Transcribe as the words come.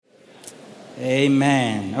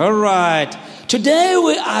Amen. All right. Today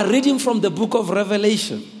we are reading from the book of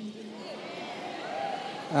Revelation.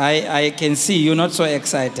 I can see you're not so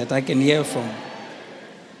excited. I can hear from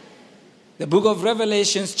the book of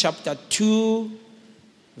Revelations, chapter 2,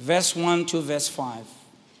 verse 1 to verse 5.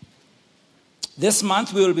 This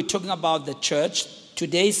month we will be talking about the church.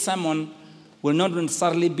 Today's sermon will not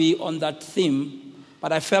necessarily be on that theme,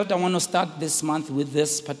 but I felt I want to start this month with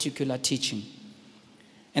this particular teaching.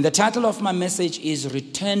 And the title of my message is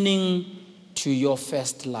Returning to Your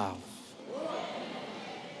First Love.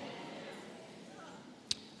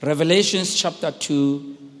 Revelations chapter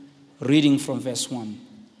 2, reading from verse 1.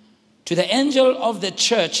 To the angel of the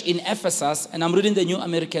church in Ephesus, and I'm reading the New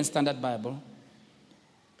American Standard Bible,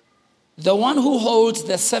 the one who holds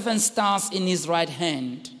the 7 stars in his right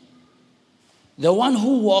hand, the one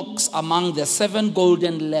who walks among the 7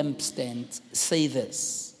 golden lampstands, say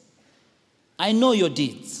this: I know your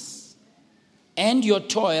deeds and your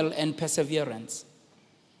toil and perseverance,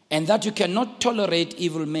 and that you cannot tolerate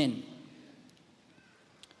evil men.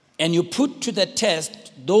 And you put to the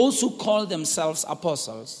test those who call themselves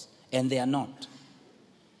apostles, and they are not.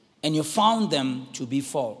 And you found them to be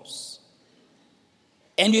false.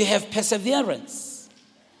 And you have perseverance,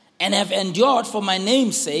 and have endured for my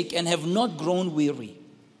name's sake, and have not grown weary.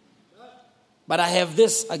 But I have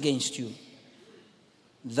this against you,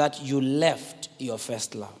 that you left your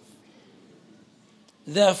first love.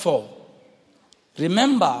 Therefore,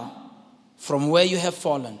 remember from where you have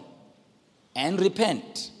fallen, and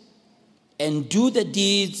repent, and do the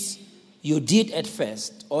deeds you did at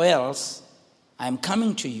first, or else I am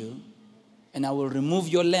coming to you, and I will remove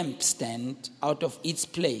your lampstand out of its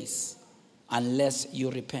place unless you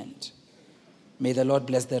repent. May the Lord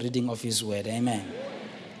bless the reading of his word. Amen.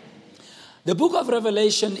 The book of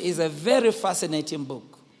Revelation is a very fascinating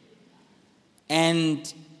book.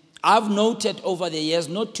 And I've noted over the years,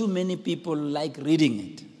 not too many people like reading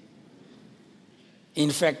it. In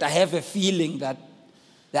fact, I have a feeling that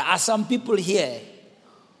there are some people here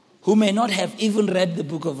who may not have even read the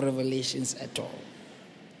book of Revelations at all.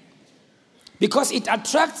 Because it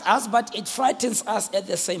attracts us, but it frightens us at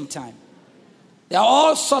the same time. There are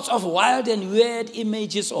all sorts of wild and weird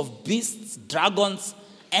images of beasts, dragons,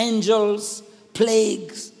 angels,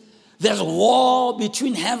 plagues. There's war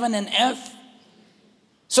between heaven and earth.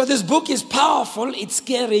 So this book is powerful, it's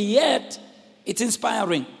scary, yet it's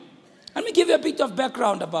inspiring. Let me give you a bit of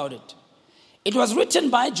background about it. It was written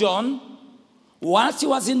by John whilst he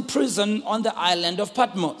was in prison on the island of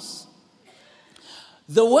Patmos.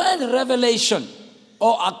 The word revelation,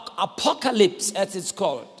 or apocalypse as it's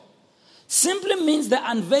called, simply means the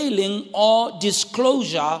unveiling or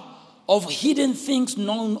disclosure of hidden things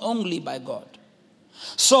known only by God.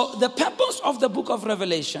 So the purpose of the book of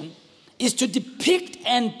Revelation is to depict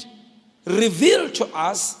and reveal to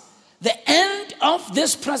us the end of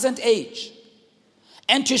this present age,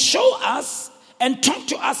 and to show us and talk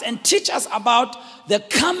to us and teach us about the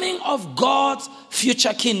coming of God's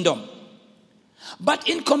future kingdom. But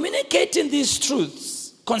in communicating these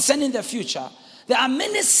truths concerning the future, there are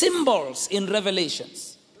many symbols in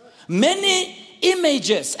Revelations, many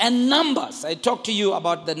images and numbers. I talked to you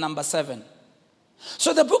about the number 7.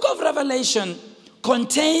 So the book of Revelation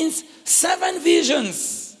contains 7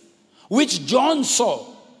 visions which John saw,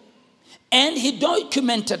 and he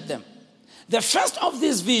documented them. The first of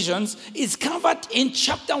these visions is covered in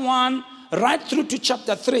chapter 1 right through to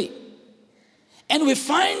chapter 3. And we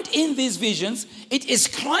find in these visions, it is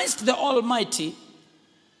Christ the Almighty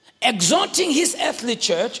exhorting his earthly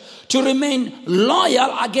church to remain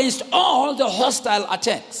loyal against all the hostile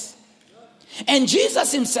attacks. And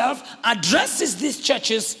Jesus himself addresses these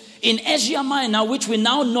churches in Asia Minor, which we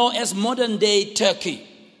now know as modern-day Turkey.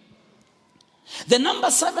 The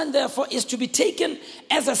number 7, therefore, is to be taken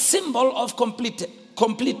as a symbol of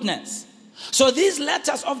completeness. So these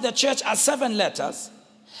letters of the church are 7 letters,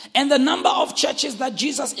 and the number of churches that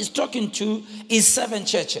Jesus is talking to is 7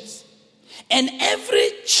 churches. And every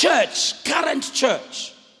church, current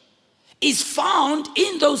church, is found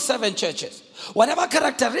in those 7 churches. Whatever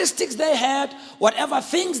characteristics they had, whatever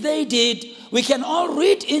things they did, we can all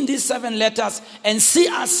read in these 7 letters and see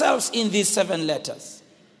ourselves in these 7 letters.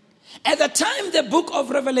 At the time the book of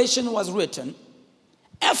Revelation was written,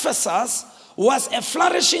 Ephesus was a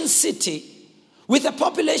flourishing city with a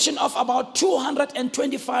population of about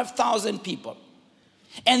 225,000 people.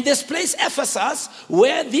 And this place, Ephesus,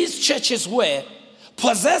 where these churches were,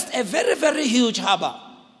 possessed a very, very huge harbor.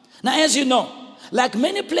 Now, as you know, like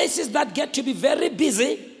many places that get to be very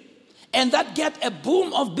busy and that get a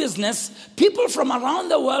boom of business, people from around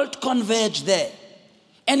the world converge there.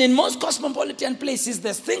 And in most cosmopolitan places,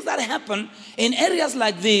 there's things that happen in areas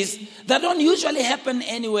like this that don't usually happen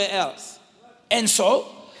anywhere else. And so,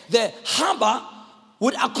 the harbor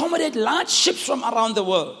would accommodate large ships from around the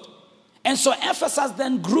world. And so Ephesus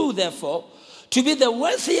then grew, therefore, to be the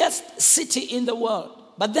wealthiest city in the world.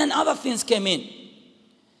 But then other things came in.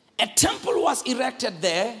 A temple was erected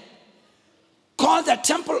there called the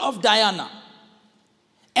Temple of Diana.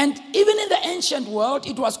 And even in the ancient world,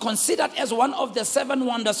 it was considered as one of the 7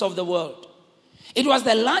 wonders of the world. It was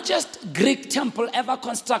the largest Greek temple ever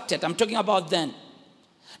constructed. I'm talking about then.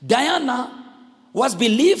 Diana was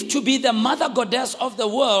believed to be the mother goddess of the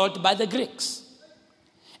world by the Greeks.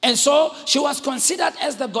 And so she was considered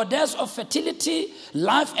as the goddess of fertility,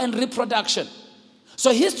 life, and reproduction.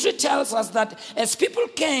 So history tells us that as people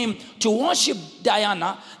came to worship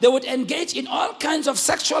Diana, they would engage in all kinds of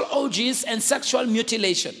sexual orgies and sexual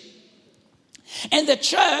mutilation. And the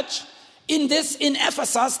church in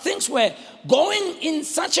Ephesus, things were going in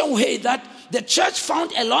such a way that the church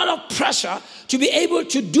found a lot of pressure to be able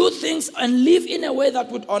to do things and live in a way that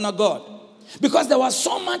would honor God. Because there was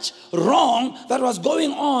so much wrong that was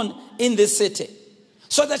going on in this city.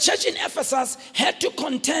 So the church in Ephesus had to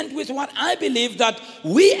contend with what I believe that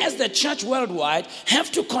we as the church worldwide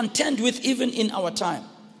have to contend with even in our time.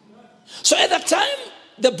 So at the time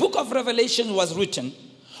the book of Revelation was written,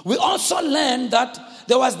 we also learned that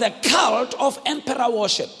there was the cult of emperor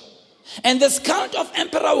worship. And this cult of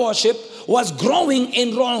emperor worship was growing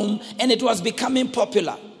in Rome and it was becoming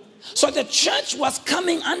popular. So the church was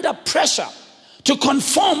coming under pressure to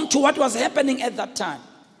conform to what was happening at that time.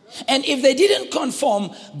 And if they didn't conform,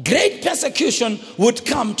 great persecution would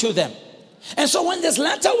come to them. And so when this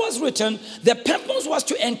letter was written, the purpose was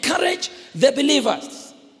to encourage the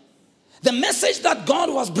believers. The message that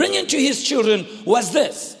God was bringing to his children was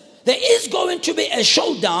this: there is going to be a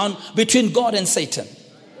showdown between God and Satan.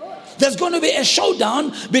 There's going to be a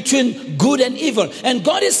showdown between good and evil. And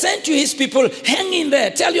God is saying to his people, hang in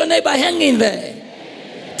there. Tell your neighbor, hang in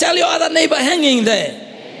there. Tell your other neighbor, hang in there.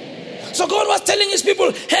 So God was telling his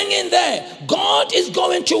people, hang in there. God is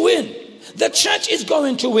going to win. The church is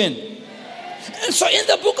going to win. And so in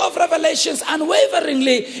the book of Revelations,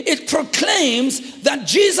 unwaveringly, it proclaims that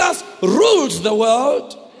Jesus rules the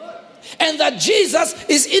world and that Jesus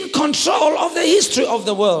is in control of the history of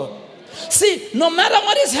the world. See, no matter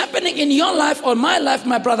what is happening in your life or my life,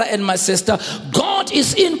 my brother and my sister, God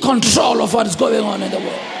is in control of what is going on in the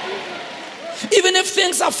world. Even if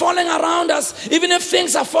things are falling around us, even if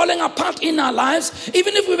things are falling apart in our lives,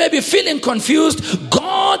 even if we may be feeling confused,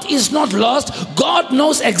 God is not lost. God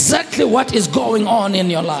knows exactly what is going on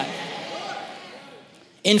in your life.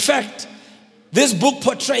 In fact, this book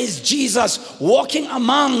portrays Jesus walking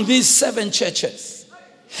among these 7 churches.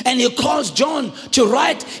 And he calls John to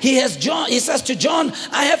write. He says to John,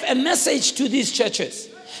 I have a message to these churches.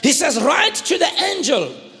 He says, write to the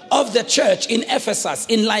angel of the church in Ephesus,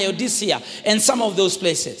 in Laodicea, and some of those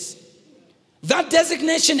places. That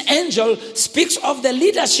designation angel speaks of the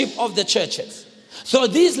leadership of the churches. So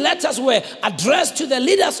these letters were addressed to the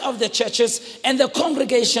leaders of the churches and the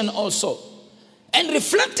congregation also. And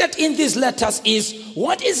reflected in these letters is,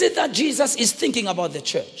 what is it that Jesus is thinking about the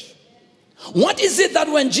church? What is it that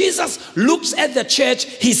when Jesus looks at the church,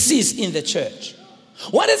 he sees in the church?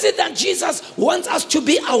 What is it that Jesus wants us to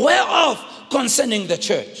be aware of concerning the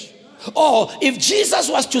church? Or if Jesus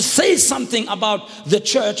was to say something about the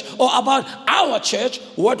church or about our church,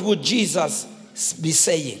 what would Jesus be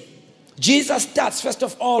saying? Jesus starts, first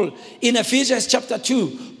of all, in Ephesians chapter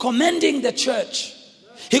 2, commending the church.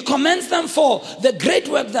 He commends them for the great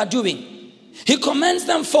work they're doing. He commends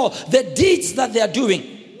them for the deeds that they're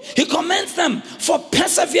doing. He commends them for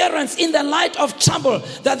perseverance in the light of trouble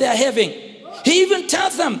that they're having. He even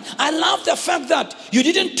tells them, I love the fact that you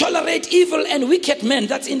didn't tolerate evil and wicked men.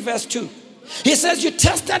 That's in verse 2. He says you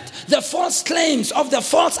tested the false claims of the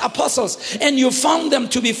false apostles and you found them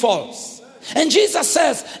to be false. And Jesus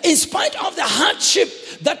says, in spite of the hardship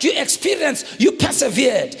that you experienced, you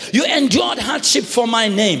persevered. You endured hardship for my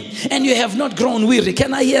name and you have not grown weary.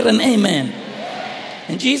 Can I hear an amen?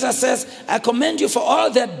 And Jesus says, I commend you for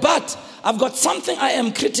all that, but I've got something I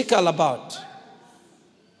am critical about.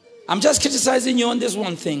 I'm just criticizing you on this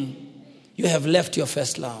one thing. You have left your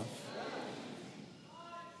first love.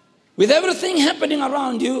 With everything happening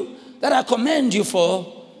around you that I commend you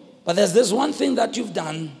for, but there's this one thing that you've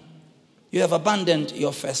done. You have abandoned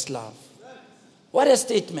your first love. What a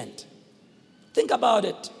statement. Think about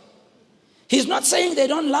it. He's not saying they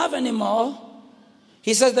don't love anymore.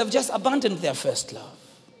 He says they've just abandoned their first love.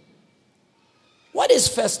 What is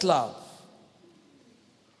first love?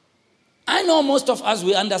 I know most of us,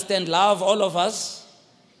 we understand love, all of us.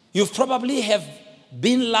 You've probably have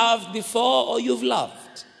been loved before, or you've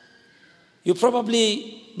loved. You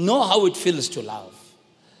probably know how it feels to love.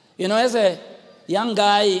 As a young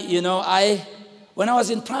guy, when I was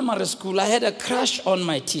in primary school, I had a crush on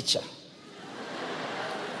my teacher.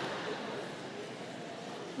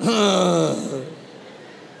 I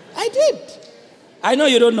did. I know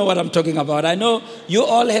you don't know what I'm talking about. I know you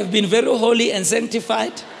all have been very holy and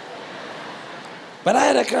sanctified. But I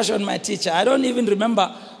had a crush on my teacher. I don't even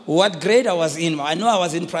remember what grade I was in. I know I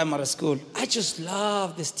was in primary school. I just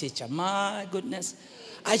loved this teacher. My goodness.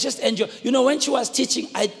 I just enjoyed. When she was teaching,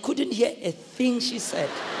 I couldn't hear a thing she said.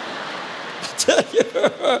 I tell you.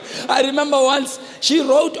 I remember once she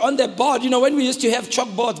wrote on the board, when we used to have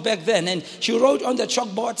chalkboards back then, and she wrote on the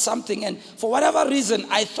chalkboard something, and for whatever reason,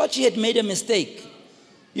 I thought she had made a mistake,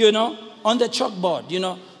 on the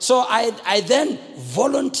chalkboard, So I then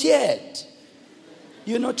volunteered,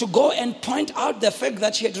 to go and point out the fact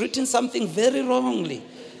that she had written something very wrongly.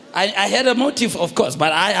 I had a motive, of course,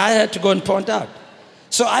 but I had to go and point out.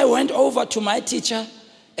 So I went over to my teacher,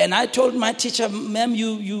 and I told my teacher, ma'am,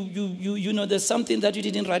 there's something that you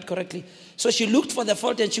didn't write correctly. So she looked for the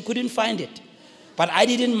fault and she couldn't find it. But I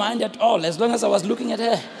didn't mind at all, as long as I was looking at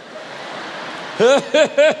her.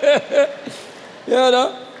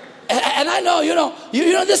 And I know,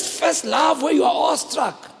 this first love where you are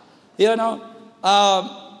awestruck,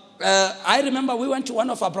 I remember we went to one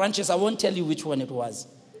of our branches. I won't tell you which one it was.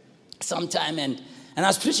 Sometime, and I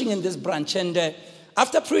was preaching in this branch, and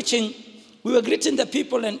after preaching, we were greeting the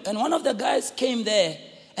people, and one of the guys came there,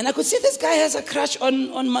 and I could see this guy has a crush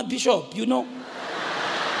on my bishop, Serious.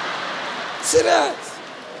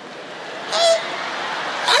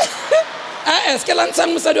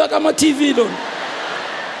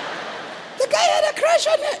 The guy had a crush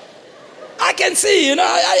on her. I can see,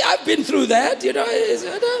 I've been through that,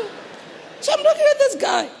 So I'm looking at this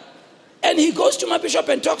guy. And he goes to my bishop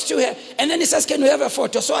and talks to her. And then he says, can we have a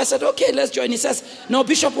photo? So I said, okay, let's join. He says, no,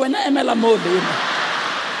 bishop, when I am a mode,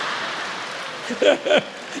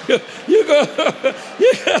 you go.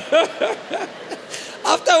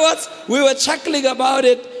 Afterwards, we were chuckling about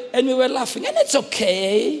it and we were laughing. And it's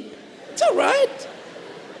okay. It's all right.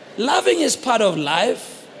 Loving is part of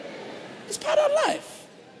life. It's part of life.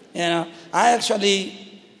 I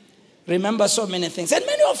actually remember so many things. And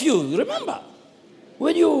many of you remember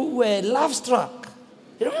when you were love struck.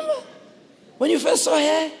 You remember? When you first saw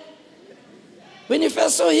her? When you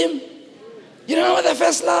first saw him? You remember the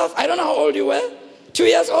first love? I don't know how old you were. 2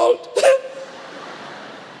 years old?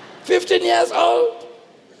 15 years old?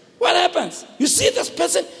 What happens? You see this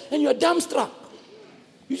person and you're dumbstruck.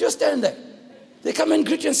 You just stand there. They come and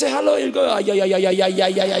greet you and say hello. You go, yeah.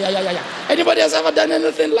 Anybody has ever done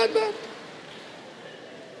anything like that?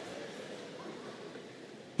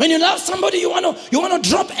 When you love somebody, you want to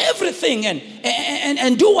drop everything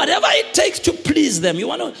and do whatever it takes to please them. You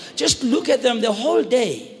want to just look at them the whole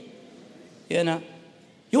day. You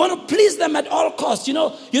want to please them at all costs.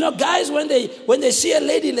 Guys, when they see a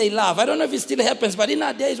lady they love, I don't know if it still happens, but in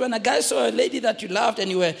our days when a guy saw a lady that you loved and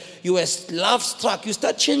you were love struck, you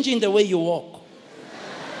start changing the way you walk.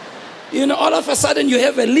 All of a sudden you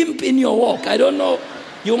have a limp in your walk. I don't know.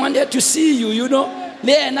 You want her to see you,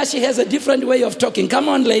 There, now she has a different way of talking. Come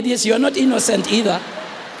on, ladies, you're not innocent either.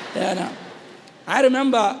 I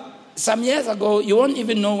remember some years ago, you won't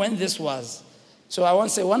even know when this was. So I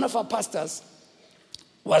won't say, one of our pastors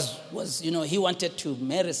was he wanted to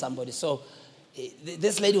marry somebody. So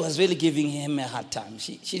this lady was really giving him a hard time.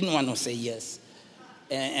 She didn't want to say yes.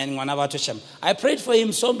 And I prayed for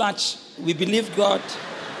him so much. We believed God.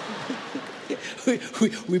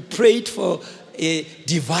 we prayed for a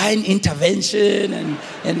divine intervention,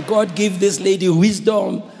 and God gave this lady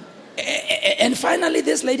wisdom. And finally,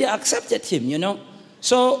 this lady accepted him,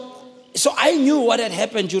 So I knew what had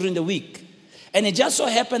happened during the week. And it just so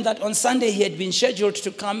happened that on Sunday, he had been scheduled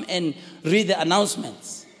to come and read the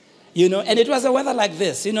announcements. And it was a weather like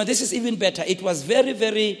this. This is even better. It was very,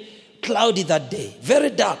 very cloudy that day, very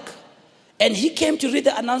dark. And he came to read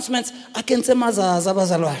the announcements.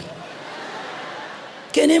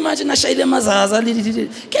 Can you imagine reading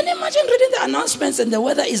the announcements and the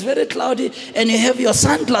weather is very cloudy and you have your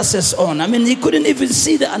sunglasses on? He couldn't even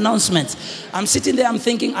see the announcements. I'm sitting there, I'm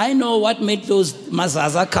thinking, I know what made those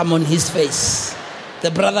mazaza come on his face.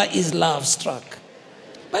 The brother is love struck.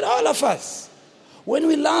 But all of us, when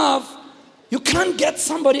we love, you can't get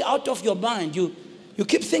somebody out of your mind. You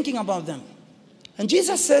keep thinking about them. And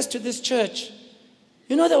Jesus says to this church,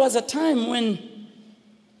 there was a time when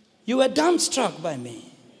you were dumbstruck by me.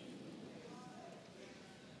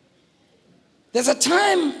 There's a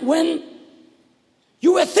time when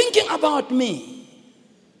you were thinking about me.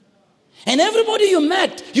 And everybody you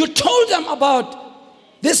met, you told them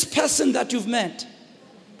about this person that you've met.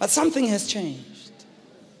 But something has changed.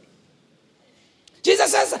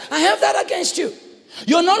 Jesus says, I have that against you.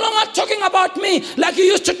 You're no longer talking about me like you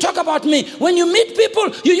used to talk about me. When you meet people,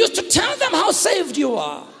 you used to tell them how saved you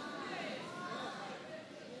are.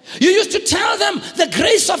 You used to tell them the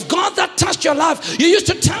grace of God that touched your life. You used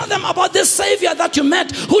to tell them about this Savior that you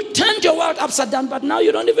met who turned your world upside down. But now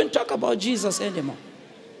you don't even talk about Jesus anymore.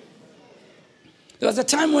 There was a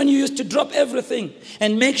time when you used to drop everything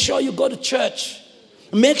and make sure you go to church.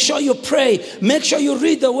 Make sure you pray. Make sure you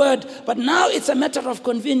read the word. But now it's a matter of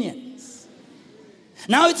convenience.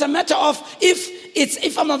 Now it's a matter of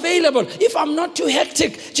if I'm available, if I'm not too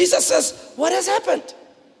hectic. Jesus says, what has happened?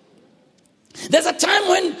 There's a time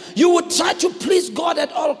when you would try to please God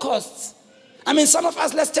at all costs. I mean, some of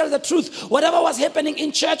us, let's tell the truth. Whatever was happening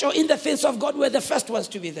in church or in the things of God, we're the first ones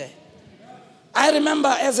to be there. I remember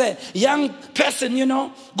as a young person,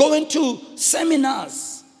 going to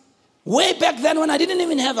seminars. Way back then when I didn't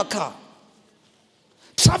even have a car.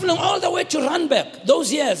 Traveling all the way to Randburg,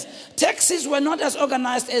 those years. Taxis were not as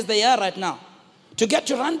organized as they are right now. To get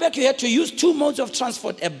to Randburg, you had to use two modes of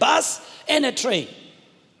transport, a bus and a train.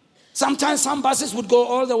 Sometimes some buses would go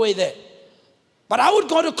all the way there. But I would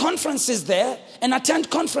go to conferences there and attend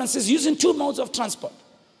conferences using two modes of transport.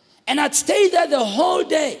 And I'd stay there the whole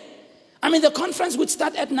day. I mean, the conference would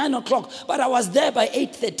start at 9 o'clock, but I was there by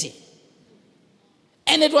 8:30.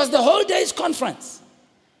 And it was the whole day's conference.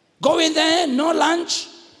 Going there, no lunch,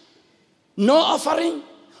 no offering.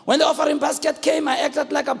 When the offering basket came, I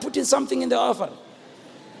acted like I'm putting something in the offering.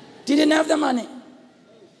 Didn't have the money.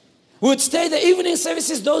 We would stay the evening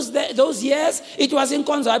services those years. It was in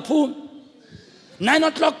Konzaipu. 9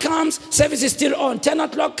 o'clock comes, service is still on. 10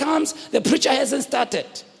 o'clock comes, the preacher hasn't started.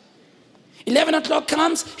 11 o'clock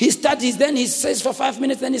comes, he studies, then he says for 5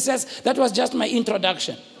 minutes, then he says, that was just my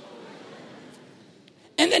introduction.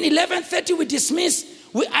 And then 11:30 we dismiss.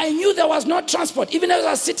 I knew there was no transport. Even as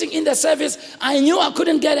I was sitting in the service, I knew I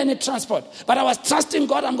couldn't get any transport. But I was trusting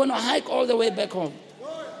God, I'm going to hike all the way back home.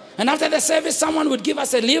 And after the service, someone would give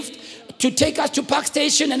us a lift to take us to Park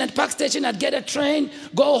Station. And at Park Station, I'd get a train,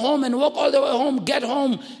 go home and walk all the way home, get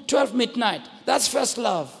home 12 midnight. That's first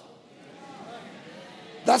love.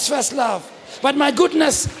 That's first love. But my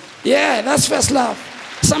goodness, yeah, that's first love.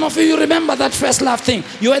 Some of you remember that first love thing.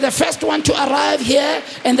 You were the first one to arrive here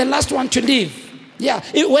and the last one to leave. Yeah,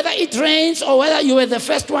 whether it rains or whether you were the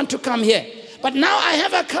first one to come here. But now I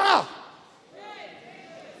have a car.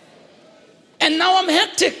 And now I'm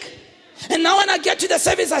hectic. And now when I get to the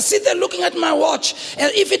service, I sit there looking at my watch.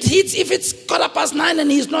 And if it's 9:15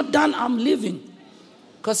 and he's not done, I'm leaving.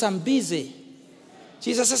 Because I'm busy.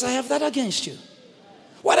 Jesus says, I have that against you.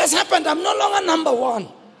 What has happened? I'm no longer number one.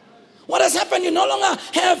 What has happened? You no longer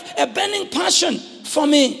have a burning passion for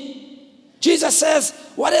me. Jesus says,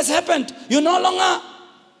 what has happened? You no longer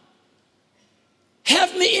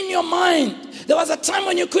have me in your mind. There was a time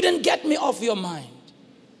when you couldn't get me off your mind.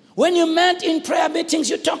 When you met in prayer meetings,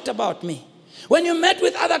 you talked about me. When you met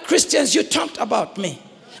with other Christians, you talked about me.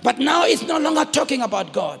 But now it's no longer talking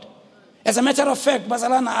about God. As a matter of fact,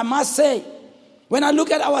 Bazalana, I must say, when I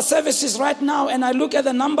look at our services right now and I look at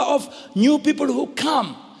the number of new people who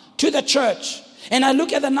come to the church and I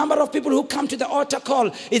look at the number of people who come to the altar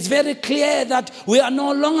call, it's very clear that we are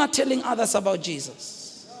no longer telling others about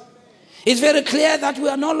Jesus. It's very clear that we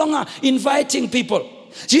are no longer inviting people.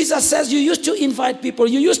 Jesus says you used to invite people,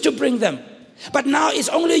 you used to bring them. But now it's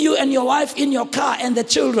only you and your wife in your car and the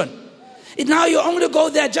children. Now you only go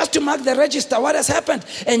there just to mark the register. What has happened?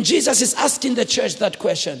 And Jesus is asking the church that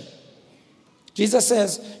question. Jesus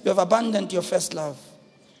says, you have abandoned your first love.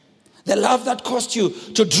 The love that caused you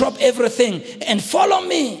to drop everything and follow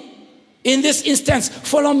me. In this instance,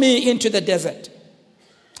 follow me into the desert.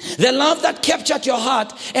 The love that captured your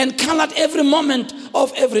heart and colored every moment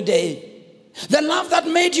of every day. The love that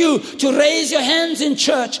made you to raise your hands in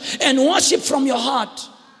church and worship from your heart.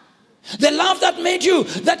 The love that made you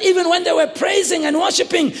that even when they were praising and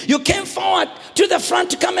worshiping, you came forward to the front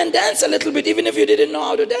to come and dance a little bit, even if you didn't know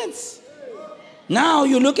how to dance. Now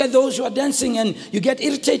you look at those who are dancing and you get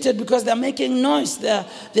irritated because they're making noise.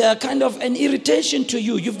 They're kind of an irritation to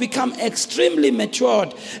you. You've become extremely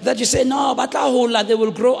matured that you say, no, but they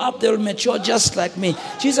will grow up, they will mature just like me.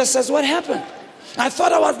 Jesus says, what happened? I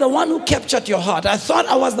thought I was the one who captured your heart. I thought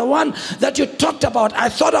I was the one that you talked about. I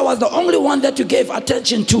thought I was the only one that you gave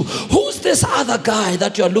attention to. Who's this other guy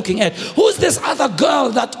that you're looking at? Who's this other girl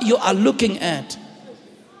that you are looking at?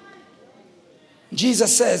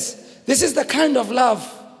 Jesus says, this is the kind of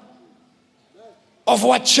love of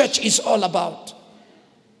what church is all about.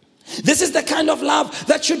 This is the kind of love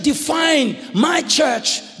that should define my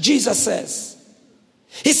church, Jesus says.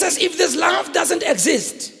 He says, if this love doesn't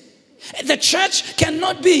exist, the church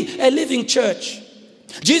cannot be a living church.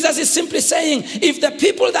 Jesus is simply saying, if the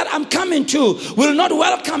people that I'm coming to will not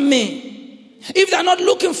welcome me, if they're not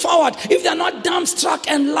looking forward, if they're not dumbstruck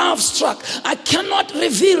and love-struck, I cannot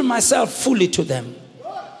reveal myself fully to them.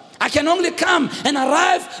 I can only come and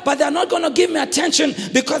arrive, but they're not going to give me attention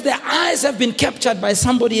because their eyes have been captured by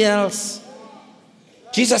somebody else.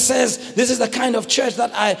 Jesus says, this is the kind of church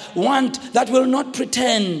that I want, that will not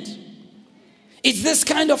pretend. It's this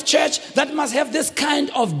kind of church that must have this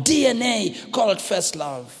kind of DNA called first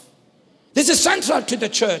love. This is central to the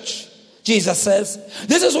church, Jesus says.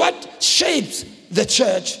 This is what shapes the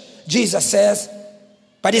church, Jesus says.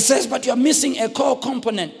 But he says, but you're missing a core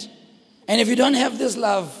component. And if you don't have this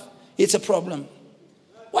love, it's a problem.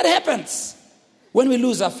 What happens when we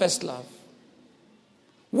lose our first love?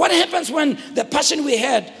 What happens when the passion we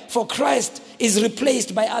had for Christ is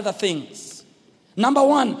replaced by other things? Number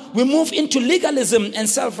one, we move into legalism and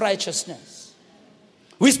self-righteousness.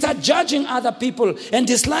 We start judging other people and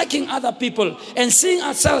disliking other people and seeing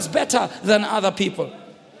ourselves better than other people.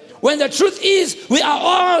 When the truth is, we are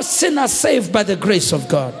all sinners saved by the grace of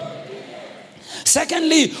God.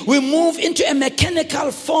 Secondly, we move into a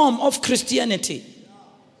mechanical form of Christianity,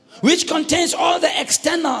 which contains all the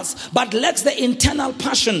externals but lacks the internal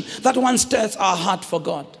passion that once stirs our heart for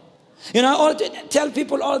God. You know, I tell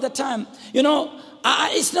people all the time, you know,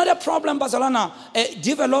 it's not a problem, Barcelona,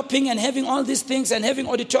 developing and having all these things and having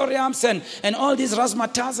auditoriums and all these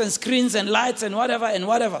razzmatazz and screens and lights and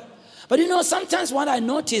whatever. But you know, sometimes what I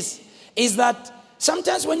notice is that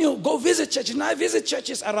sometimes when you go visit churches, and I visit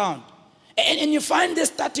churches around, and you find this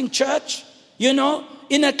starting church, you know,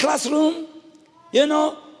 in a classroom, you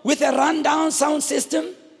know, with a rundown sound system,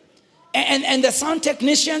 and the sound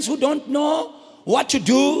technicians who don't know what to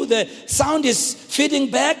do. The sound is feeding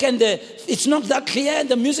back and it's not that clear and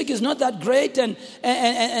the music is not that great and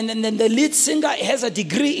then the lead singer has a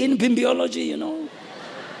degree in bibliology, you know.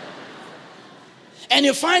 And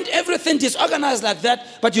you find everything disorganized like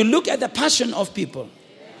that, but you look at the passion of people.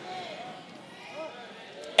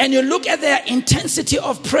 And you look at their intensity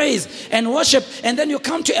of praise and worship, and then you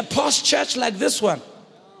come to a post church like this one.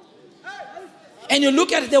 And you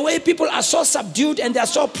look at the way people are so subdued and they're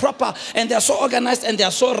so proper and they're so organized and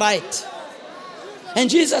they're so right. And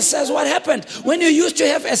Jesus says, what happened? When you used to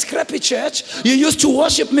have a scrappy church, you used to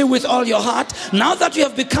worship me with all your heart. Now that you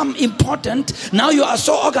have become important, now you are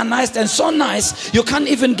so organized and so nice, you can't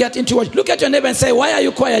even get into worship. Look at your neighbor and say, why are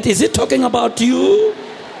you quiet? Is it talking about you?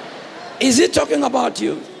 Is it talking about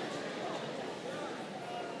you?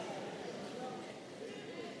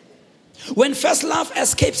 When first love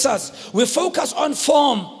escapes us, we focus on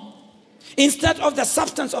form instead of the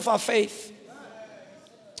substance of our faith.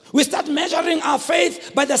 We start measuring our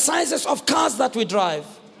faith by the sizes of cars that we drive.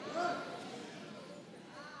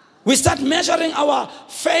 We start measuring our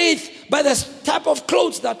faith by the type of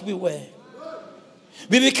clothes that we wear.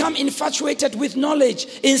 We become infatuated with knowledge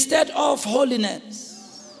instead of holiness.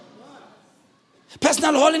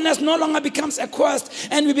 Personal holiness no longer becomes a quest,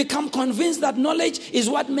 and we become convinced that knowledge is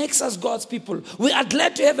what makes us God's people. We are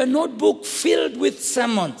glad to have a notebook filled with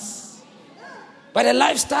sermons, but a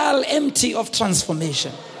lifestyle empty of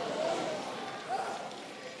transformation.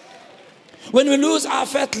 When we lose our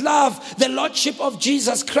first love, the Lordship of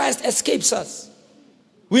Jesus Christ escapes us.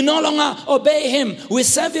 We no longer obey him. We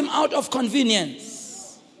serve him out of convenience.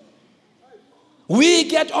 We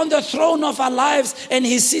get on the throne of our lives and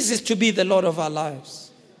he ceases to be the Lord of our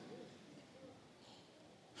lives.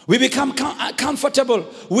 We become comfortable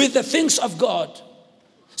with the things of God.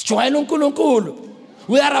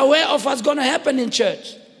 We are aware of what's going to happen in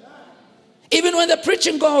church. Even when the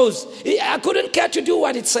preaching goes, I couldn't care to do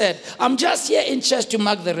what it said. I'm just here in church to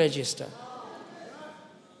mark the register.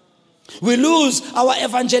 We lose our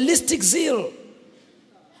evangelistic zeal.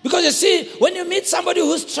 Because you see, when you meet somebody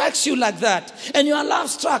who strikes you like that, and you are love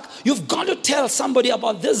struck, you've got to tell somebody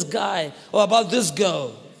about this guy or about this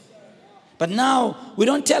girl. But now, we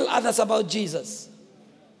don't tell others about Jesus.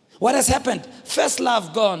 What has happened? First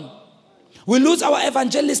love gone. We lose our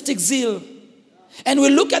evangelistic zeal. And we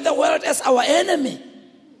look at the world as our enemy,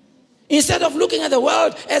 instead of looking at the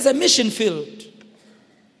world as a mission field.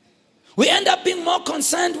 We end up being more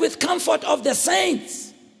concerned with comfort of the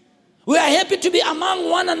saints. We are happy to be among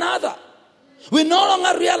one another. We no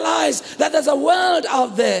longer realize that there's a world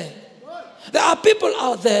out there. There are people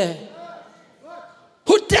out there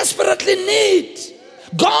who desperately need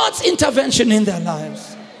God's intervention in their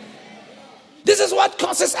lives. This is what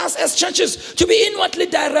causes us as churches to be inwardly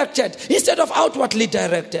directed instead of outwardly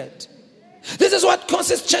directed. This is what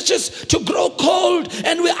causes churches to grow cold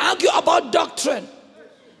and we argue about doctrine.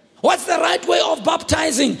 What's the right way of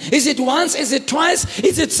baptizing? Is it once? Is it twice?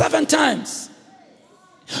 Is it 7 times?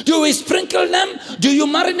 Do we sprinkle them? Do you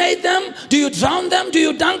marinate them? Do you drown them? Do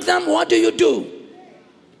you dunk them? What do you do?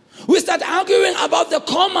 We start arguing about the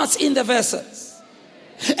commas in the verses.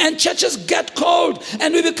 And churches get cold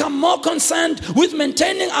and we become more concerned with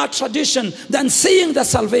maintaining our tradition than seeing the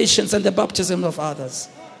salvations and the baptism of others.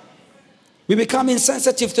 We become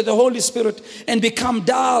insensitive to the Holy Spirit and become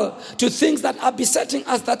dull to things that are besetting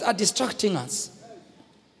us, that are distracting us.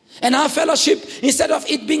 And our fellowship, instead of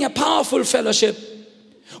it being a powerful fellowship,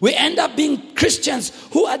 we end up being Christians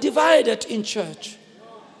who are divided in church.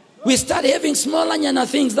 We start having small anyana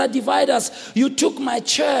things that divide us. You took my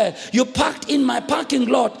chair. You parked in my parking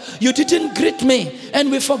lot. You didn't greet me.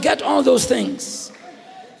 And we forget all those things.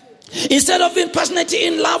 Instead of being passionately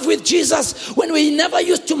in love with Jesus, when we never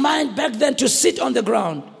used to mind back then to sit on the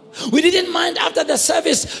ground. We didn't mind after the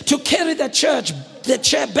service to carry the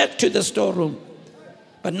chair back to the storeroom.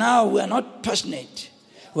 But now we are not passionate.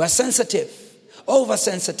 We are sensitive.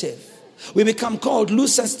 Oversensitive. We become cold,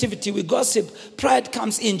 lose sensitivity, we gossip, pride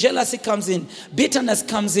comes in, jealousy comes in, bitterness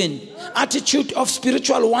comes in, attitude of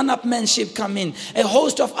spiritual one-upmanship come in, a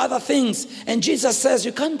host of other things. And Jesus says,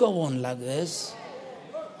 you can't go on like this.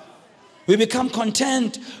 We become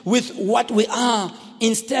content with what we are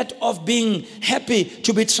instead of being happy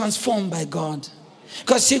to be transformed by God.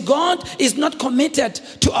 Because see, God is not committed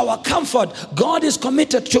to our comfort. God is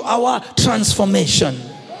committed to our transformation.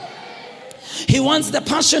 He wants the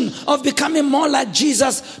passion of becoming more like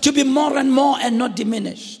Jesus to be more and more and not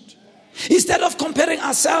diminished. Instead of comparing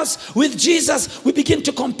ourselves with Jesus, we begin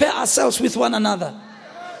to compare ourselves with one another.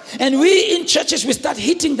 And we in churches, we start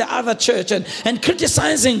hitting the other church and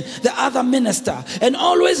criticizing the other minister. And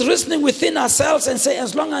always reasoning within ourselves and say,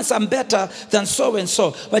 as long as I'm better than so and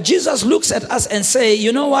so. But Jesus looks at us and say,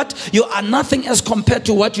 you know what? You are nothing as compared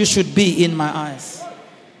to what you should be in my eyes.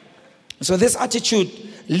 So this attitude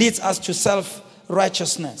leads us to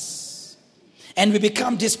self-righteousness. And we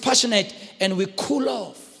become dispassionate and we cool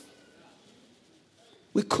off.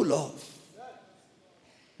 We cool off.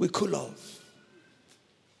 We cool off.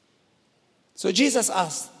 So Jesus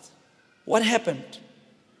asked, what happened?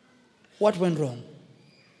 What went wrong?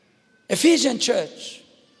 Ephesian Church,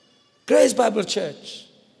 Grace Bible Church,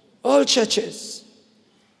 all churches,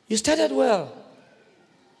 you started well,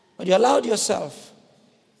 but you allowed yourself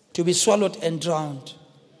to be swallowed and drowned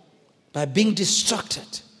by being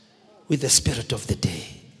distracted with the spirit of the day.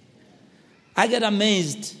 I get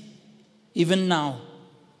amazed even now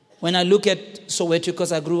when I look at Soweto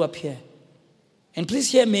because I grew up here. And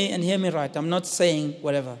please hear me and hear me right. I'm not saying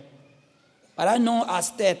whatever. But I know our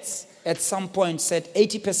stats at some point said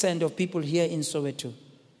 80% of people here in Soweto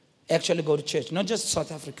actually go to church. Not just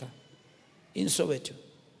South Africa, in Soweto.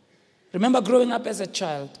 Remember growing up as a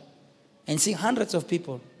child and seeing hundreds of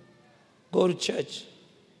people go to church.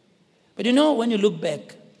 But you know, when you look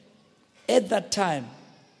back, at that time,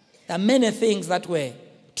 there are many things that were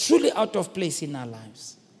truly out of place in our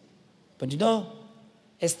lives. But you know,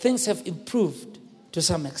 as things have improved to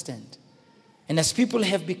some extent, and as people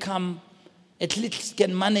have become, at least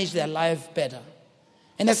can manage their life better,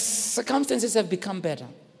 and as circumstances have become better,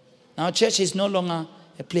 now church is no longer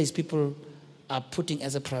a place people are putting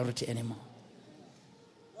as a priority anymore.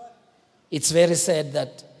 It's very sad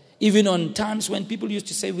that even on times when people used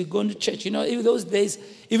to say, we're going to church, you know, in those days,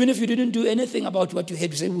 even if you didn't do anything about what you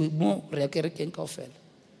had, you say,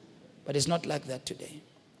 but it's not like that today.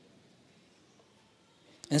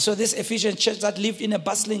 And so this Ephesian church that lived in a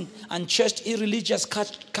bustling, unchurched, irreligious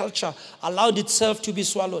culture allowed itself to be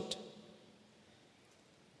swallowed.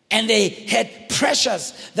 And they had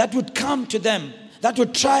pressures that would come to them, that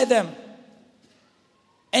would try them.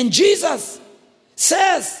 And Jesus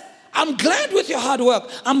says, I'm glad with your hard work.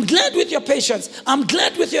 I'm glad with your patience. I'm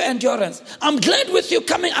glad with your endurance. I'm glad with you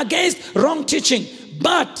coming against wrong teaching.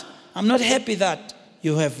 But I'm not happy that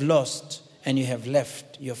you have lost and you have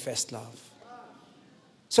left your first love.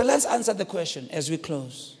 So let's answer the question as we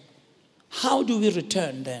close. How do we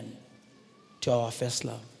return then to our first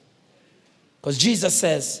love? Because Jesus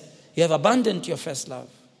says, you have abandoned your first love.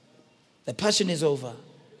 The passion is over.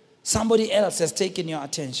 Somebody else has taken your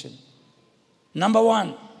attention. Number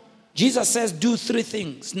one, Jesus says do 3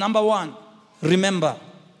 things. Number 1, remember.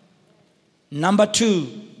 Number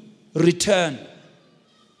 2, return.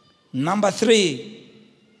 Number 3,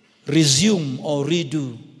 resume or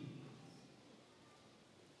redo.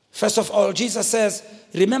 First of all, Jesus says,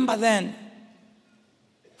 remember then,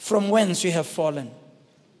 from whence you have fallen.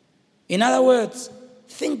 In other words,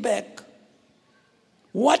 think back.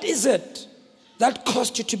 What is it that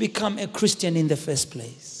caused you to become a Christian in the first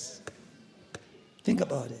place? Think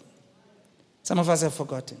about it. Some of us have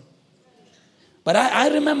forgotten. But I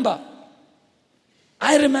remember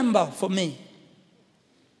for me,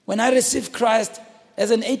 when I received Christ as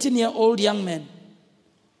an 18-year-old young man,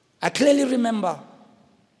 I clearly remember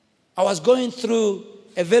I was going through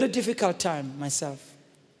a very difficult time myself.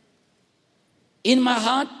 In my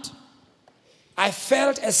heart, I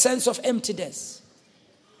felt a sense of emptiness.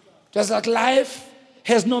 It was like life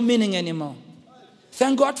has no meaning anymore.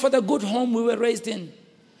 Thank God for the good home we were raised in.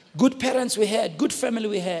 Good parents we had, good family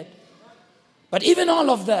we had. But even all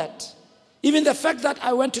of that, even the fact that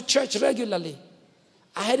I went to church regularly,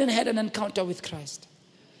 I hadn't had an encounter with Christ.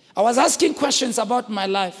 I was asking questions about my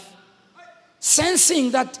life, sensing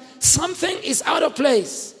that something is out of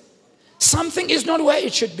place. Something is not where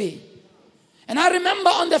it should be. And I remember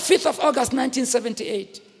on the 5th of August,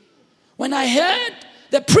 1978, when I heard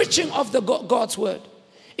the preaching of the God's word.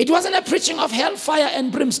 It wasn't a preaching of hellfire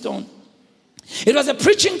and brimstone. It was a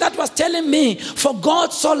preaching that was telling me, for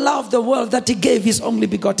God so loved the world that he gave his only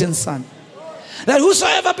begotten son, that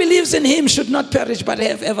whosoever believes in him should not perish but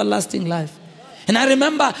have everlasting life. And I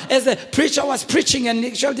remember as the preacher was preaching, and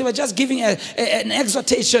they were just giving an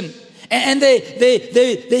exhortation. And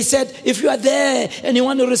they said, if you are there and you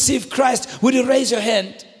want to receive Christ, would you raise your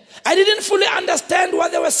hand? I didn't fully understand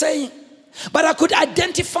what they were saying, but I could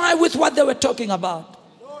identify with what they were talking about.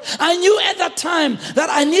 I knew at that time that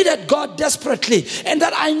I needed God desperately, and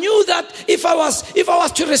that I knew that if I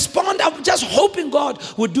was to respond, I was just hoping God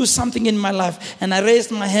would do something in my life. And I raised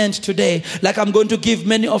my hand today, like I'm going to give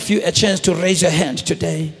many of you a chance to raise your hand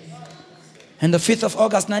today. And the 5th of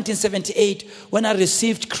August 1978, when I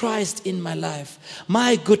received Christ in my life,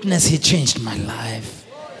 my goodness, he changed my life.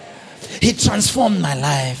 He transformed my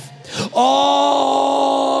life.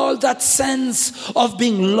 All that sense of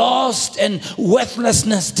being lost and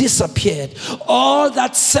worthlessness disappeared. All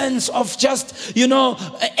that sense of just,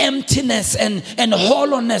 emptiness and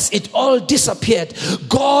hollowness, it all disappeared.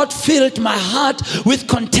 God filled my heart with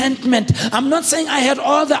contentment. I'm not saying I had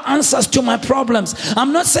all the answers to my problems.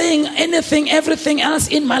 I'm not saying everything else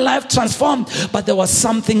in my life transformed, but there was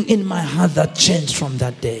something in my heart that changed from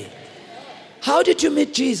that day. How did you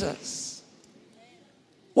meet Jesus?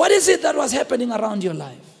 What is it that was happening around your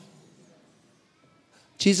life?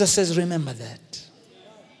 Jesus says, remember that.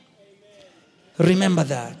 Remember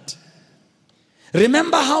that.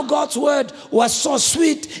 Remember how God's word was so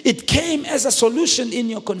sweet, it came as a solution in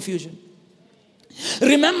your confusion.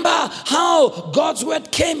 Remember how God's word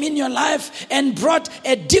came in your life and brought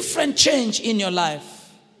a different change in your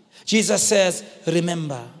life. Jesus says,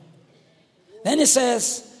 remember. Then he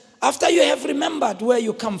says, after you have remembered where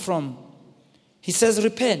you come from, he says,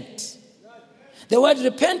 repent. The word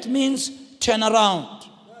repent means turn around.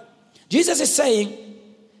 Jesus is saying,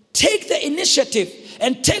 take the initiative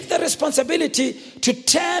and take the responsibility to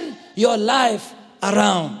turn your life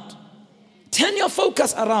around. Turn your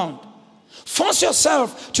focus around. Force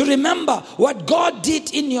yourself to remember what God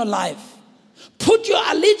did in your life. Put your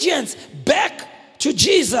allegiance back to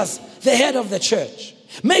Jesus, the head of the church.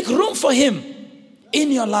 Make room for him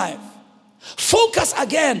in your life. Focus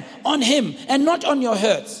again on him and not on your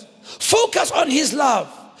hurts. Focus on his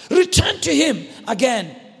love. Return to him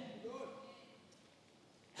again.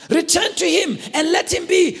 Return to him and let him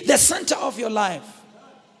be the center of your life.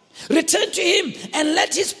 Return to him and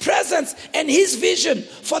let his presence and his vision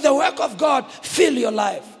for the work of God fill your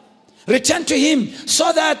life. Return to him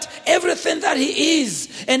so that everything that he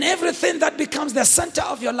is and everything that becomes the center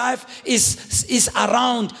of your life is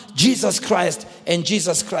around Jesus Christ and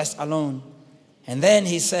Jesus Christ alone. And then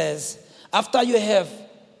he says, after you have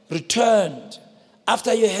returned,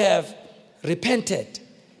 after you have repented,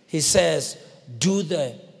 he says, do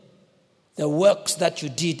the works that you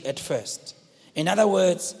did at first. In other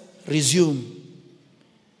words, resume.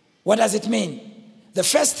 What does it mean? The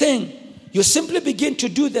first thing, you simply begin to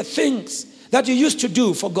do the things that you used to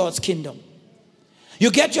do for God's kingdom. You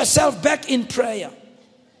get yourself back in prayer.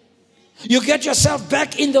 You get yourself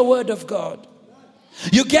back in the word of God.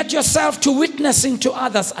 You get yourself to witnessing to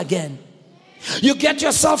others again. You get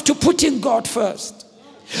yourself to putting God first.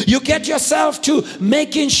 You get yourself to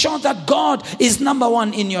making sure that God is number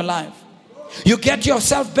one in your life. You get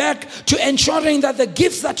yourself back to ensuring that the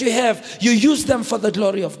gifts that you have, you use them for the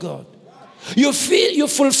glory of God. You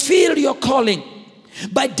fulfill your calling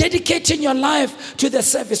by dedicating your life to the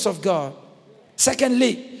service of God.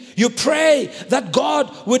 Secondly, you pray that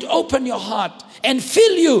God would open your heart and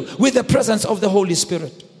fill you with the presence of the Holy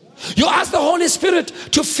Spirit. You ask the Holy Spirit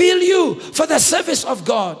to fill you for the service of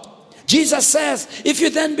God. Jesus says, if you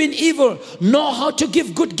then being evil know how to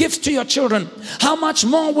give good gifts to your children, how much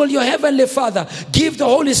more will your heavenly Father give the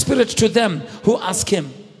Holy Spirit to them who ask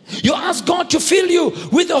him? You ask God to fill you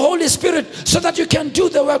with the Holy Spirit so that you can do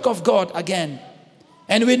the work of God again.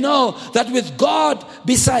 And we know that with God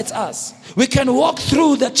besides us, we can walk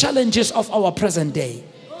through the challenges of our present day.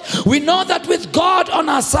 We know that with God on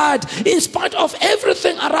our side, in spite of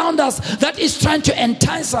everything around us that is trying to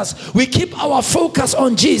entice us, we keep our focus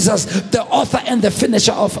on Jesus, the author and the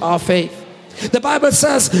finisher of our faith. The Bible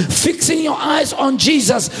says, fixing your eyes on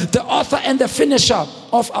Jesus, the author and the finisher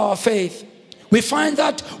of our faith. We find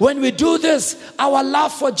that when we do this, our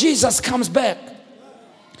love for Jesus comes back.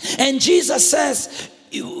 And Jesus says,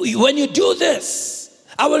 when you do this,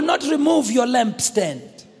 I will not remove your lampstand.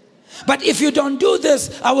 But if you don't do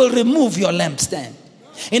this, I will remove your lampstand.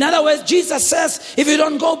 In other words, Jesus says, if you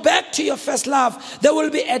don't go back to your first love, there will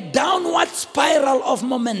be a downward spiral of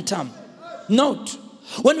momentum. Note,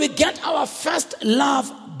 when we get our first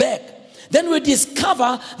love back, then we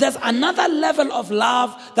discover there's another level of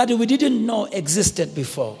love that we didn't know existed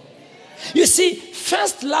before. You see,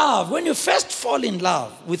 first love, when you first fall in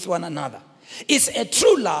love with one another, it's a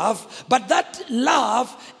true love, but that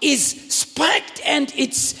love is spiked and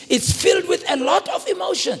it's filled with a lot of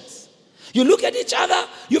emotions. You look at each other,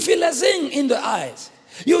 you feel a zing in the eyes.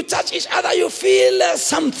 You touch each other, you feel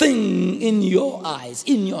something in your eyes,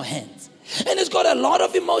 in your hands. And it's got a lot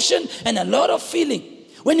of emotion and a lot of feeling.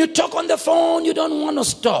 When you talk on the phone, you don't want to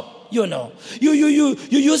stop. You know, you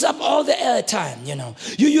use up all the airtime. You know,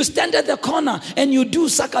 you stand at the corner and you do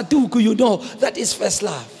sakaduku. You know, that is first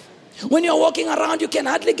love. When you're walking around, you can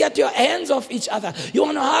hardly get your hands off each other. You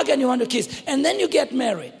want to hug and you want to kiss. And then you get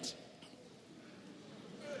married.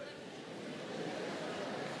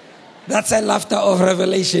 That's a laughter of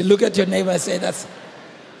revelation. Look at your neighbor and say that's.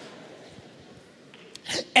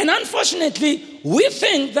 And unfortunately, we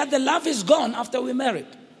think that the love is gone after we're married.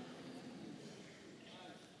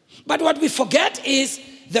 But what we forget is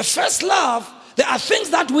the first love, there are things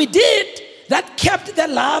that we did that kept the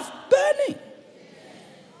love burning.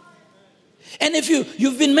 And if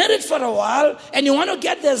you've been married for a while and you want to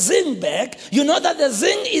get the zing back, you know that the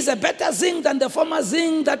zing is a better zing than the former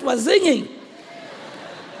zing that was zinging.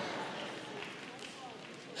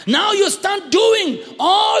 Now you start doing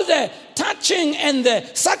all the touching and the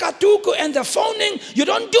sakatuku and the phoning. You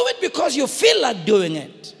don't do it because you feel like doing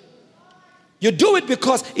it. You do it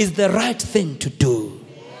because it's the right thing to do.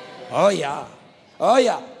 Oh yeah. Oh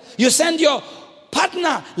yeah. You send your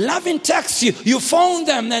partner loving texts, you phone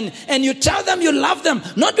them and you tell them you love them,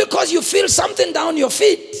 not because you feel something down your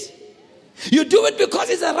feet. You do it because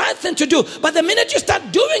it's the right thing to do. But the minute you start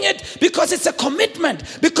doing it because it's a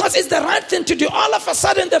commitment, because it's the right thing to do, all of a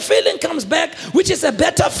sudden the feeling comes back, which is a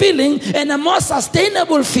better feeling and a more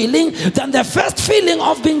sustainable feeling than the first feeling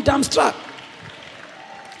of being dumbstruck.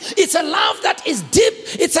 It's a love that is deep.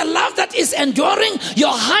 It's a love that is enduring.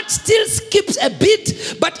 Your heart still skips a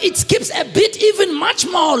bit, but it skips a bit even much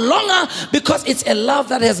more longer because it's a love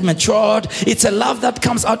that has matured. It's a love that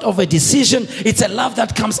comes out of a decision. It's a love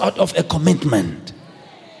that comes out of a commitment.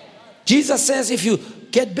 Jesus says if you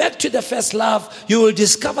get back to the first love, you will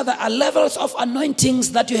discover there are levels of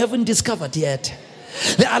anointings that you haven't discovered yet.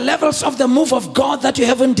 There are levels of the move of God that you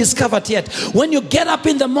haven't discovered yet. When you get up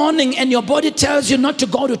in the morning and your body tells you not to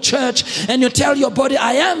go to church, and you tell your body,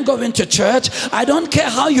 I am going to church. I don't care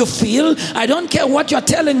how you feel. I don't care what you're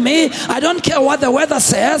telling me. I don't care what the weather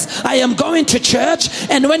says. I am going to church.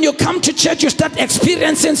 And when you come to church, you start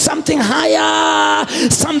experiencing something higher,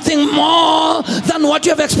 something more than what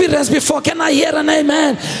you have experienced before. Can I hear an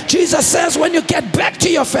amen? Jesus says when you get back to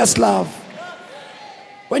your first love,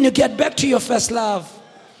 when you get back to your first love,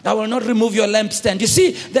 I will not remove your lampstand. You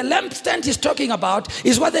see, the lampstand he's talking about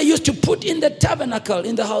is what they used to put in the tabernacle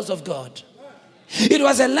in the house of God. It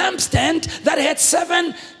was a lampstand that had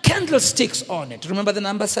 7 candlesticks on it. Remember the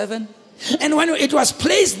number 7? And when it was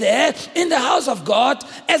placed there in the house of God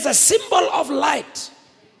as a symbol of light.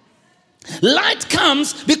 Light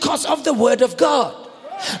comes because of the word of God.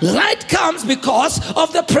 Light comes because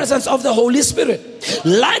of the presence of the Holy Spirit.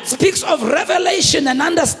 Light speaks of revelation and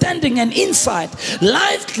understanding and insight.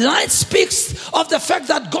 Light speaks of the fact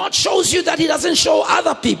that God shows you that He doesn't show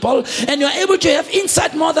other people, and you're able to have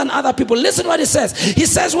insight more than other people. Listen what He says. He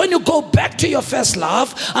says when you go back to your first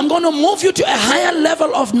love, I'm going to move you to a higher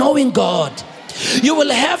level of knowing God. You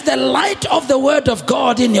will have the light of the Word of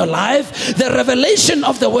God in your life, the revelation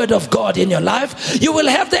of the Word of God in your life. You will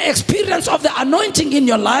have the experience of the anointing in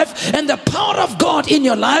your life and the power of God in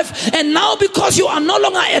your life. And now, because you are no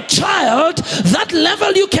longer a child, that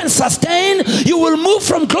level you can sustain. You will move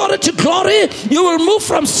from glory to glory. You will move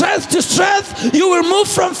from strength to strength. You will move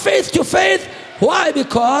from faith to faith. Why?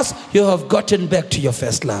 Because you have gotten back to your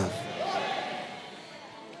first love.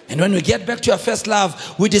 And when we get back to our first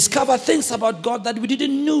love, we discover things about God that we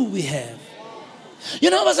didn't know we have. You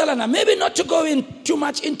know, Basalana, maybe not to go in too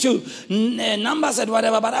much into numbers and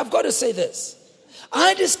whatever, but I've got to say this.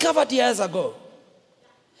 I discovered years ago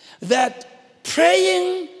that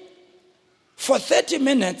praying for 30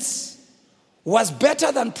 minutes was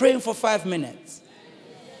better than praying for 5 minutes.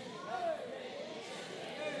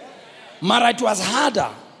 Mara, it was harder.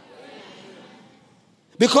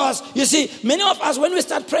 Because, you see, many of us, when we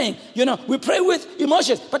start praying, we pray with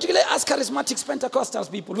emotions, particularly as charismatic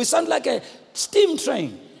Pentecostals people. We sound like a steam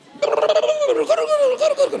train.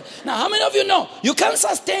 Now, how many of you know you can't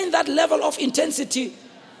sustain that level of intensity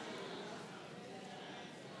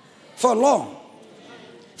for long?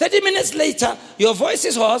 30 minutes later, your voice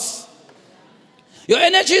is hoarse, your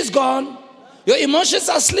energy is gone, your emotions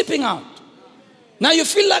are slipping out. Now you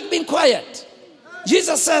feel like being quiet.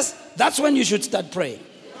 Jesus says that's when you should start praying.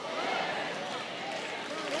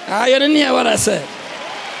 You didn't hear what I said.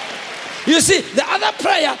 You see, the other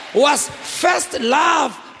prayer was first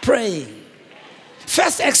love praying.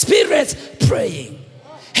 First experience praying.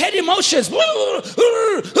 Head emotions. I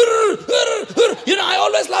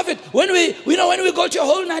always love it when we go to a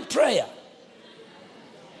whole night prayer.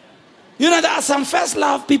 There are some first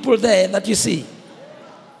love people there that you see.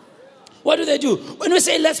 What do they do? When we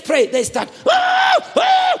say let's pray, they start.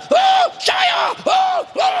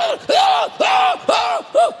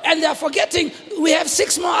 And they're forgetting we have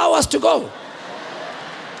 6 more hours to go.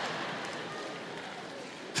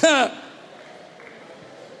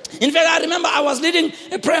 In fact, I remember I was leading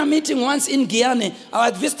a prayer meeting once in Guyana. I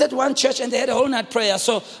had visited one church and they had a whole night prayer.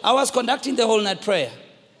 So I was conducting the whole night prayer.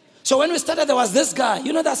 So when we started, there was this guy.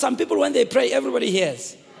 There are some people when they pray, everybody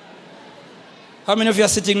hears. How many of you are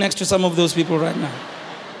sitting next to some of those people right now?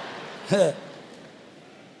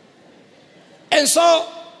 And so,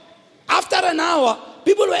 after an hour,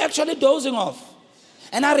 people were actually dozing off.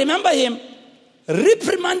 And I remember him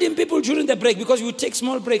reprimanding people during the break, because we would take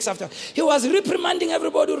small breaks after. He was reprimanding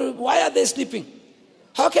everybody. Why are they sleeping?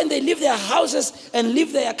 How can they leave their houses and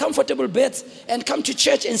leave their comfortable beds and come to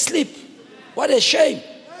church and sleep? What a shame.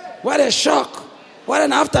 What a shock. What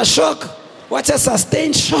an aftershock. What a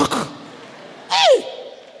sustained shock. Hey!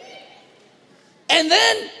 And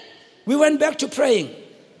then we went back to praying.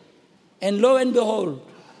 And lo and behold,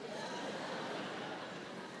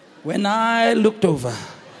 when I looked over,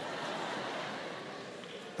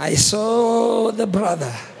 I saw the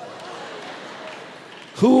brother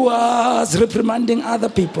who was reprimanding other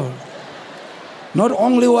people. Not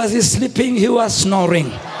only was he sleeping, he was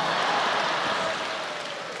snoring.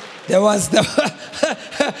 There was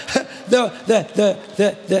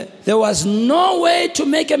there was no way to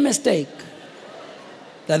make a mistake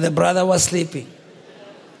that the brother was sleeping.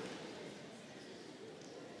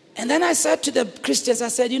 And then I said to the Christians, I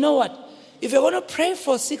said, you know what? If you're going to pray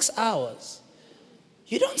for 6 hours,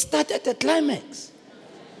 you don't start at the climax.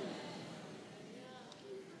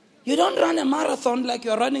 You don't run a marathon like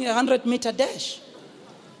you're running a 100-meter dash.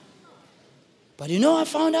 But I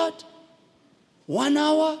found out 1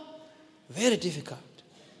 hour, very difficult.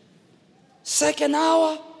 Second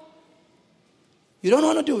hour, you don't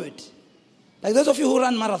want to do it. Like those of you who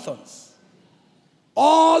run marathons.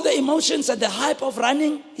 All the emotions and the hype of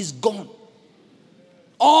running is gone.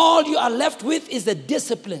 All you are left with is the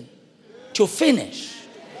discipline to finish.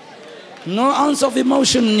 No ounce of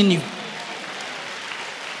emotion in you.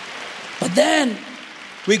 But then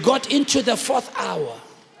we got into the 4th hour.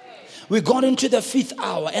 We got into the 5th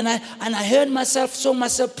hour, and I heard myself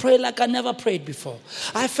pray like I never prayed before.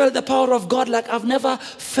 I felt the power of God like I've never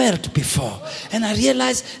felt before. And I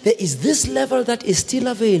realized there is this level that is still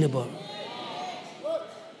available.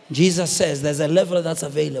 Jesus says there's a level that's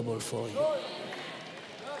available for you.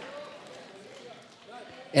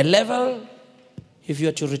 A level, if you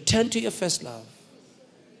are to return to your first love,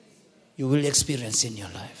 you will experience in your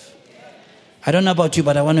life. I don't know about you,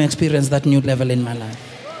 but I want to experience that new level in my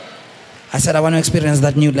life. I said, I want to experience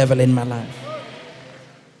that new level in my life.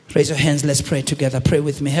 Raise your hands. Let's pray together. Pray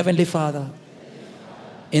with me. Heavenly Father,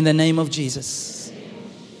 in the name of Jesus,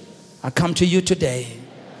 I come to you today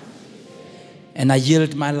and I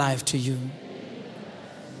yield my life to you.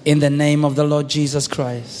 In the name of the Lord Jesus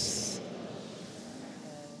Christ.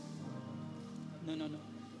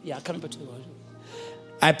 Yeah, coming back to the word.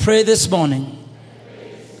 I pray this morning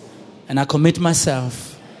and I commit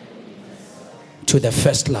myself to the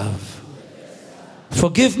first love.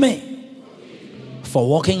 Forgive me for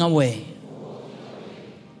walking away,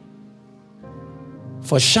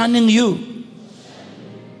 for shunning you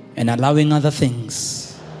and allowing other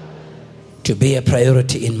things to be a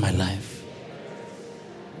priority in my life.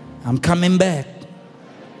 I'm coming back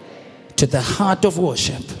to the heart of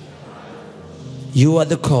worship. You are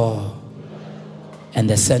the core and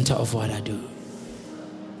the center of what I do.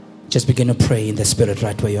 Just begin to pray in the spirit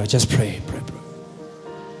right where you are. Just pray, pray, pray.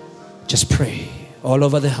 Just pray all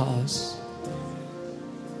over the house.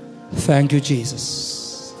 Thank you,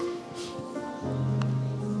 Jesus.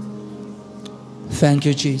 Thank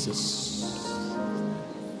you, Jesus.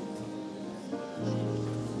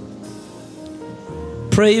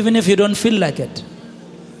 Pray even if you don't feel like it.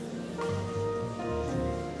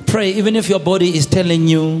 Pray even if your body is telling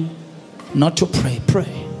you not to pray.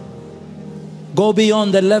 Pray. Go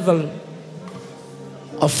beyond the level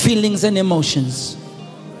of feelings and emotions.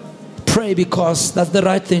 Pray because that's the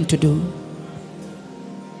right thing to do.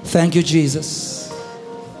 Thank you, Jesus.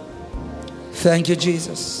 Thank you,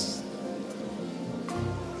 Jesus.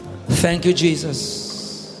 Thank you,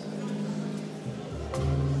 Jesus.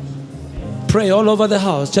 Pray all over the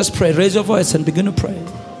house. Just pray. Raise your voice and begin to pray.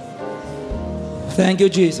 Thank you,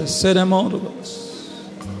 Jesus. Say them all of us.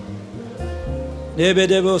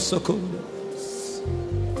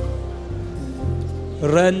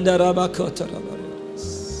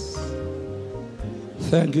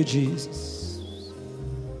 Thank you, Jesus.